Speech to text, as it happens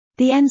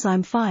The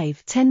enzyme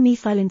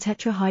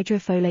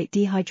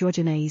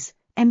 5,10-methylenetetrahydrofolatedehydrogenase,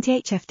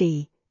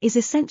 MTHFD, is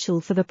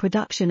essential for the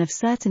production of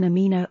certain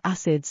amino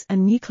acids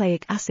and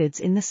nucleic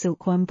acids in the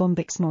silkworm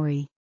Bombyx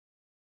mori.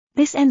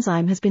 This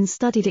enzyme has been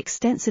studied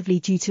extensively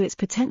due to its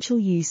potential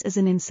use as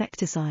an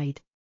insecticide.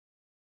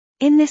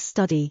 In this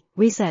study,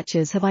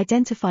 researchers have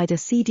identified a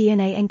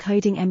cDNA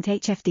encoding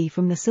MTHFD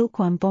from the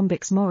silkworm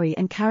Bombyx mori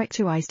and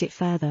characterized it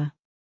further.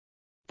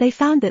 They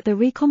found that the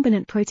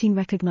recombinant protein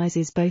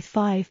recognizes both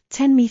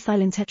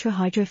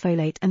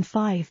 5,10-methylenetetrahydrofolate and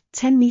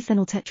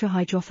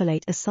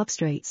 5,10-methylenetetrahydrofolate as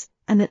substrates,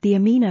 and that the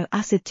amino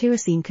acid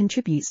tyrosine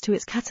contributes to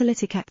its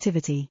catalytic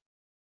activity.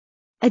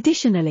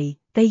 Additionally,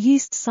 they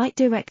used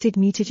site-directed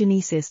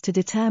mutagenesis to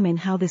determine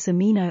how this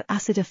amino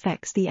acid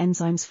affects the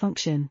enzyme's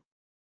function.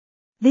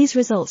 These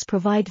results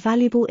provide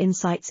valuable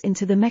insights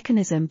into the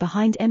mechanism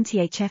behind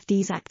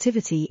MTHFD's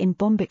activity in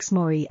Bombyx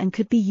mori and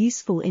could be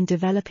useful in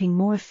developing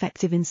more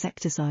effective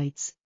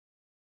insecticides.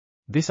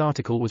 This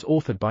article was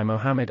authored by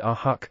Mohammad,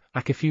 Haque,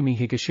 Akifumi,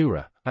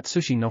 Higashiura,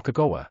 Atsushi,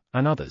 Nakagawa,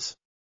 and others.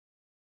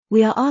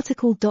 We are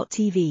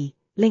RTCLTV,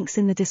 links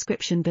in the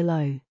description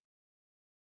below.